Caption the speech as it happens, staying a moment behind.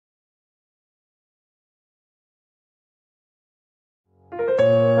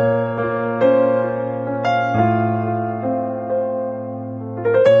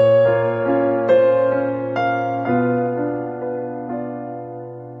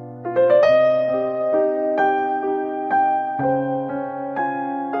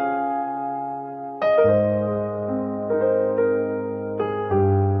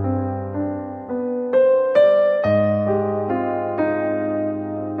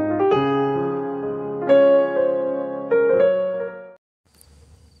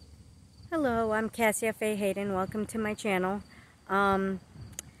I'm Cassia Faye Hayden. Welcome to my channel.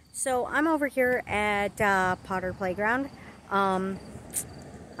 So I'm over here at Potter Playground.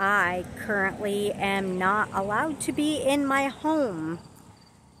 I currently am not allowed to be in my home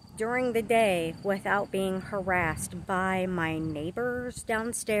during the day without being harassed by my neighbors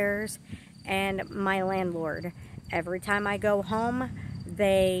downstairs and my landlord. Every time I go home,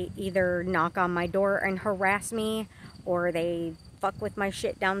 they either knock on my door and harass me, or they fuck with my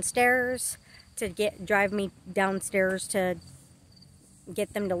shit downstairs to drive me downstairs to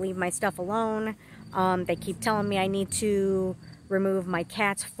get them to leave my stuff alone. They keep telling me I need to remove my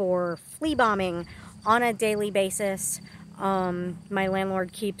cats for flea bombing on a daily basis. My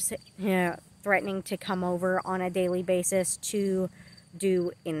landlord keeps threatening to come over on a daily basis to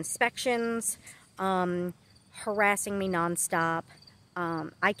do inspections, harassing me nonstop.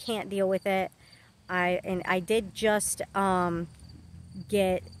 I can't deal with it. I did just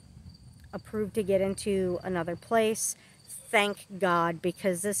get approved to get into another place. Thank God,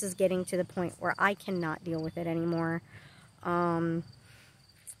 because this is getting to the point where I cannot deal with it anymore. I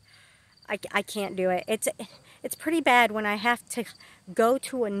can't do it. It's pretty bad when I have to go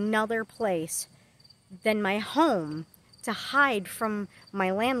to another place than my home to hide from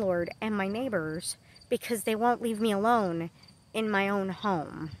my landlord and my neighbors because they won't leave me alone in my own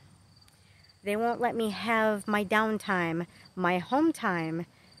home. They won't let me have my downtime, my home time,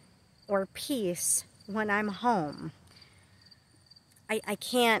 or peace when I'm home. I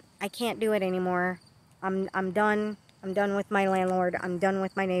can't do it anymore. I'm done. I'm done with my landlord. I'm done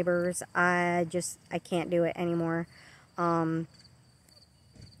with my neighbors. I can't do it anymore. I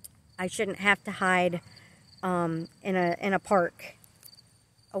shouldn't have to hide in a park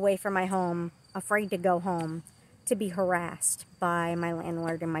away from my home, afraid to go home, to be harassed by my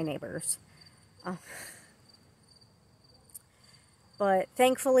landlord and my neighbors. But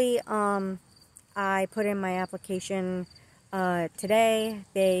thankfully, I put in my application today.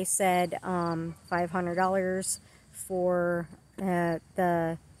 They said $500 for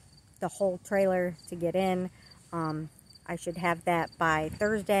the whole trailer to get in. I should have that by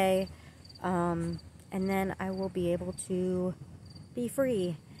Thursday, and then I will be able to be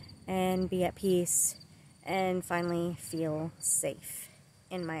free and be at peace and finally feel safe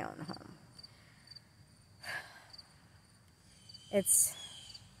in my own home.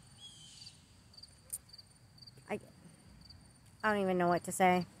 I don't even know what to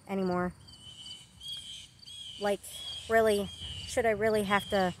say anymore. Like, really, should I really have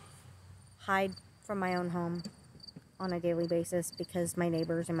to hide from my own home on a daily basis because my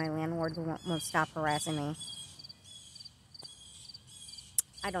neighbors and my landlord won't stop harassing me?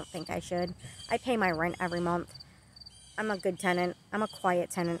 I don't think I should. I pay my rent every month. I'm a good tenant. I'm a quiet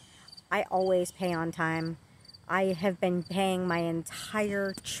tenant. I always pay on time. I have been paying my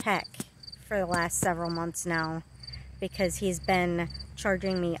entire check for the last several months now because he's been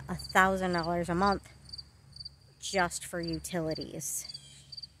charging me $1,000 a month just for utilities.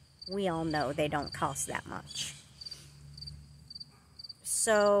 We all know they don't cost that much.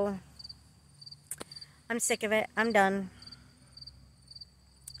 So, I'm sick of it. I'm done.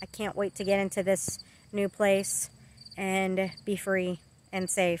 I can't wait to get into this new place and be free and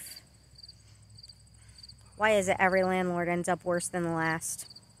safe. Why is it every landlord ends up worse than the last?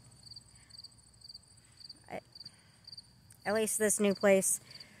 At least this new place,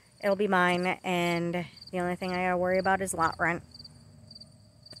 it'll be mine, and the only thing I gotta worry about is lot rent.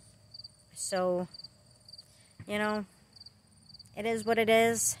 So, you know, it is what it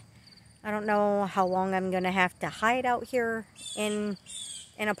is. I don't know how long I'm gonna have to hide out here in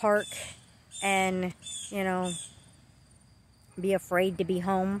a park and, you know, be afraid to be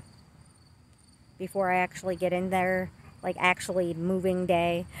home before I actually get in there, like actually moving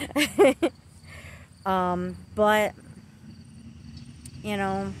day. But you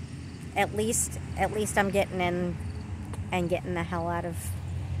know, at least I'm getting in and getting the hell out of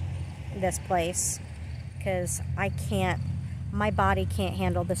this place, because my body can't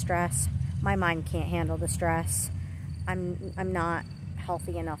handle the stress, my mind can't handle the stress. I'm not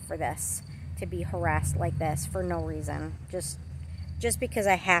healthy enough for this, to be harassed like this for no reason, just because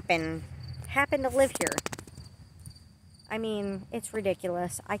I happen to live here. I mean, it's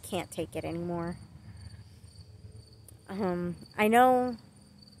ridiculous. I can't take it anymore. I know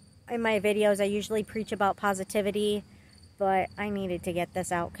in my videos I usually preach about positivity, but I needed to get this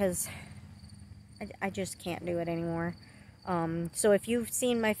out because I just can't do it anymore. So if you've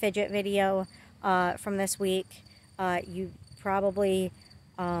seen my fidget video from this week, you probably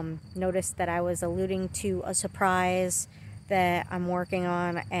noticed that I was alluding to a surprise that I'm working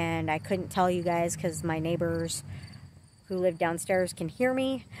on, and I couldn't tell you guys because my neighbors who live downstairs can hear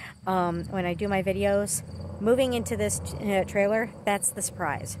me when I do my videos. Moving into this trailer, that's the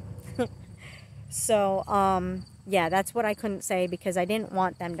surprise. So, yeah, that's what I couldn't say because I didn't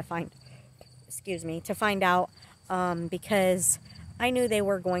want them to find out, because I knew they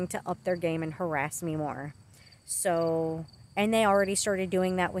were going to up their game and harass me more. So, and they already started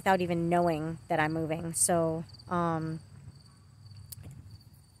doing that without even knowing that I'm moving. So, I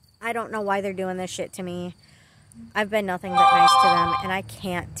don't know why they're doing this shit to me. I've been nothing but nice to them, and I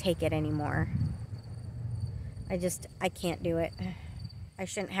can't take it anymore. I can't do it. I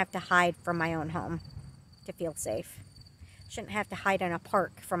shouldn't have to hide from my own home to feel safe. Shouldn't have to hide in a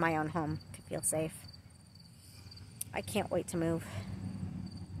park from my own home to feel safe. I can't wait to move.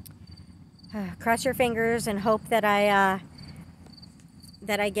 Cross your fingers and hope that I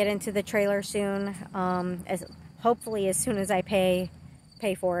get into the trailer soon. Hopefully as soon as I pay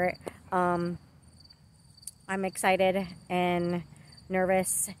for it. I'm excited and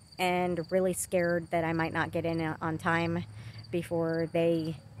nervous and really scared that I might not get in on time before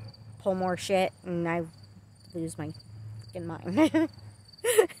they pull more shit and I lose my fucking mind.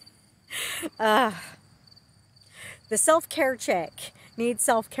 The self-care chick needs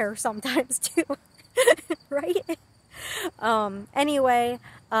self-care sometimes too. Right? Anyway,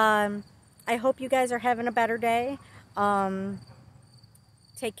 I hope you guys are having a better day.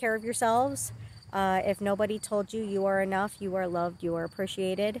 Take care of yourselves. If nobody told you, you are enough, you are loved, you are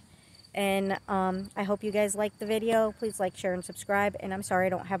appreciated. And I hope you guys liked the video. Please like, share, and subscribe. And I'm sorry I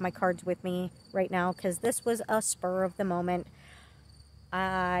don't have my cards with me right now because this was a spur of the moment.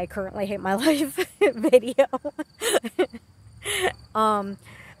 I currently hate my life video.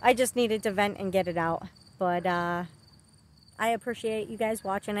 I just needed to vent and get it out. But I appreciate you guys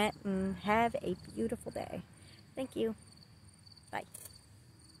watching it and have a beautiful day. Thank you. Bye.